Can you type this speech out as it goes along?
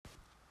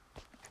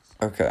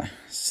Okay,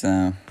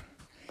 so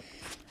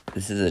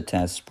this is a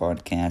test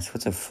podcast.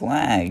 What's a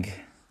flag?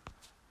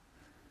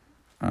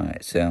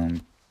 Alright, so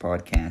I'm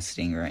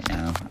podcasting right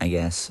now, I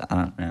guess. I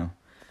don't know.